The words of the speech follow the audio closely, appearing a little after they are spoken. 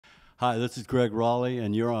Hi, this is Gregg Rollie,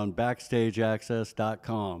 and you're on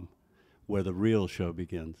BackstageAxxess.com, where the real show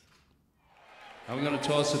begins. I'm going to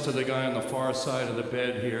toss it to the guy on the far side of the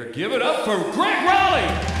bed here. Give it up for Gregg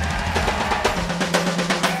Rollie!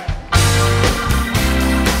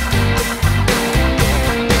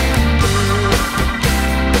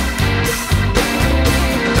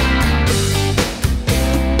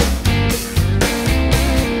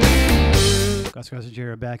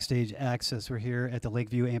 Here at Backstage Access. We're here at the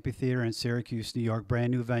Lakeview Amphitheater in Syracuse, New York.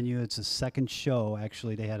 Brand new venue. It's the second show.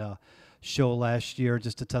 Actually, they had a show last year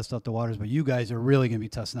just to test out the waters, but you guys are really going to be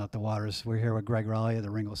testing out the waters. We're here with Gregg Rollie of the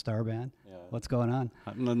Ringo Starr Band. Yeah. What's going on?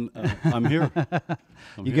 I'm here.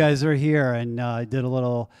 You guys are here, and I did a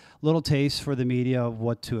little taste for the media of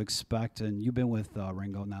what to expect. And you've been with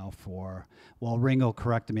Ringo now for, well, Ringo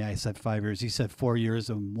corrected me. I said 5 years. He said 4 years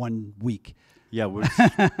and 1 week. Yeah, we're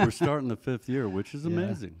starting the 5th year, which is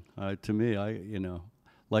amazing. To me,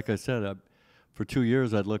 like I said, for 2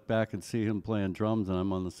 years I'd look back and see him playing drums, and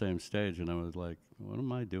I'm on the same stage, and I was like, "What am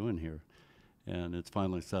I doing here?" And it's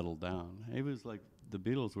finally settled down. It was like the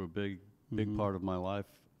Beatles were a big part of my life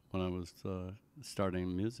when I was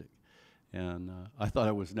starting music, and I thought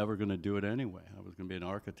I was never going to do it anyway. I was going to be an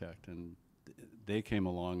architect, and they came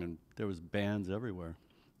along, and there was bands everywhere.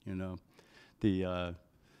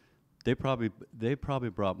 They probably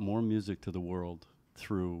brought more music to the world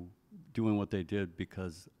through doing what they did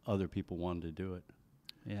because other people wanted to do it.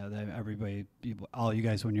 Yeah, everybody, all you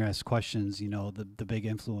guys, when you ask questions, the big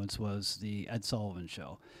influence was the Ed Sullivan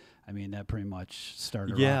Show. I mean, that pretty much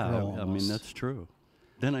started rock and roll. I mean, that's true.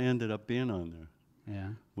 Then I ended up being on there.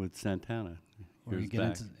 Yeah. With Santana years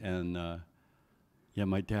back. And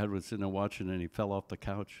my dad was sitting there watching, and he fell off the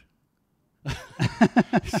couch.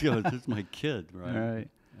 He goes, "This is my kid," right? All right.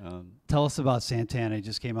 Tell us about Santana. He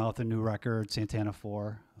just came out with a new record, Santana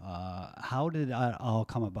 4. How did that all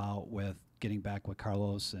come about with getting back with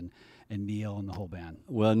Carlos and Neil and the whole band?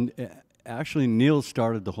 Well, actually, Neil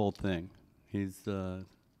started the whole thing. He's,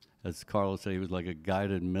 as Carlos said, he was like a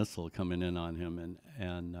guided missile coming in on him.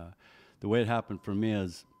 And the way it happened for me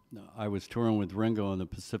is I was touring with Ringo on the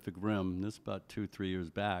Pacific Rim. This is about 2-3 years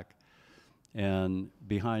back. And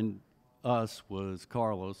behind us was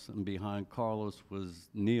Carlos, and behind Carlos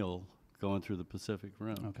was Neil going through the Pacific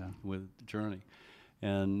Rim with Journey.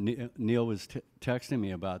 And Neil was texting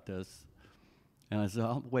me about this, and I said,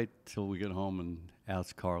 "I'll wait till we get home and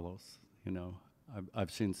ask Carlos."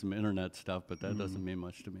 I've seen some internet stuff, but that doesn't mean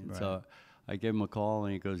much to me. Right. So I gave him a call,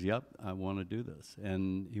 and he goes, "Yep, I want to do this."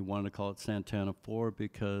 And he wanted to call it Santana 4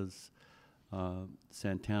 because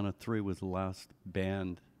Santana 3 was the last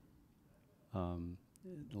band, the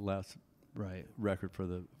last record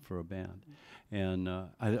for a band, and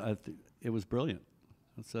it was brilliant.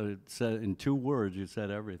 So it said in 2 words, you said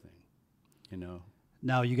everything,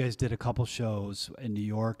 Now you guys did a couple shows in New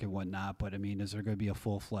York and whatnot, but I mean, is there going to be a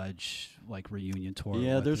full-fledged reunion tour?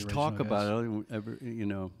 Yeah, there's talk about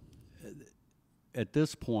it. At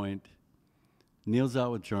this point, Neil's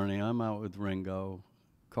out with Journey, I'm out with Ringo,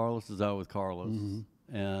 Carlos is out with Carlos.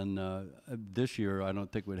 And this year, I don't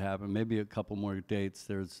think would happen. Maybe a couple more dates.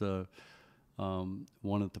 There's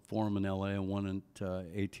one at the Forum in LA and one at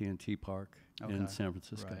AT&T Park in San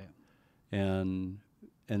Francisco. Right. And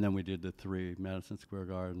then we did the 3, Madison Square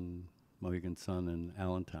Garden, Mohegan Sun, and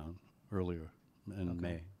Allentown earlier in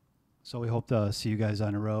May. So we hope to see you guys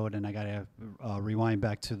on the road. And I got to rewind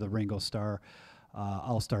back to the Ringo Starr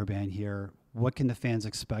All-Star Band here. What can the fans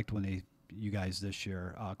expect when you guys this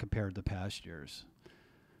year compared to past years?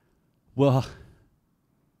 Well,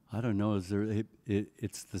 I don't know.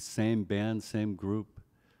 It's the same band, same group,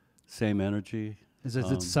 same energy. Is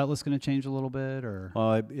the set list going to change a little bit, or?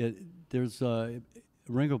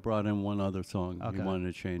 Ringo brought in one other song he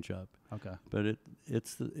wanted to change up. Okay. But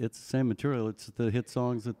it's the same material. It's the hit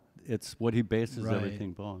songs. It's what he bases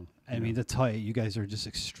everything on. I mean, the tight. You guys are just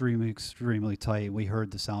extremely tight. We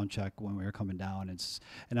heard the sound check when we were coming down.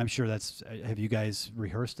 And I'm sure that's. Have you guys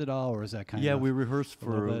rehearsed it all, or is that kind of? Yeah, we rehearsed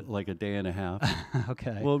for like a day and a half.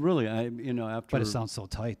 Okay. Well, really, after. But it sounds so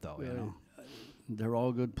tight, though. They're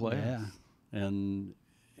all good players. Yeah. And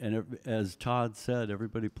as Todd said,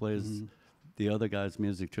 everybody plays the other guy's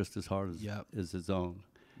music just as hard as his own,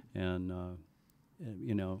 and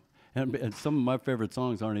and some of my favorite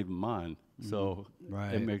songs aren't even mine, so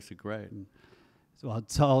it makes it great. So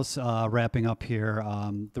tell us, wrapping up here,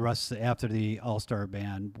 the rest after the All-Star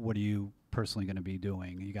Band, what are you personally going to be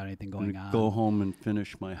doing? You got anything going on? Go home and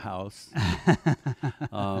finish my house.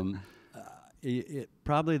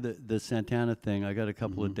 Probably the Santana thing. I got a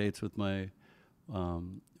couple of dates with my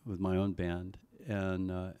own band, and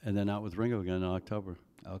then out with Ringo again in October.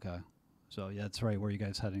 Okay. So yeah, that's right. Where are you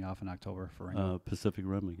guys heading off in October for Ringo? Pacific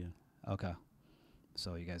Rim again. Okay.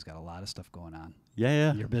 So you guys got a lot of stuff going on.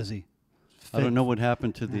 Yeah. You're busy. I don't know what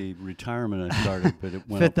happened to the retirement I started, but it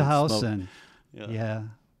went Fit up the in house smoke. and Yeah.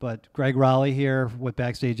 But Gregg Rollie here with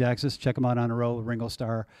BackstageAxxess. Check him out on the road with Ringo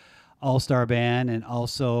Starr, All-Star Band, and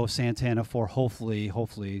also Santana for hopefully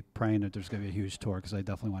praying that there's going to be a huge tour because I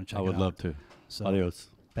definitely want to check it out. I would love to. So Adios.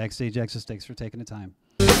 BackstageAxxess, thanks for taking the time.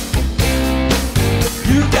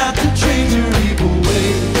 You got to change your evil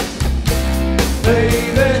ways,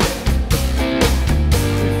 baby.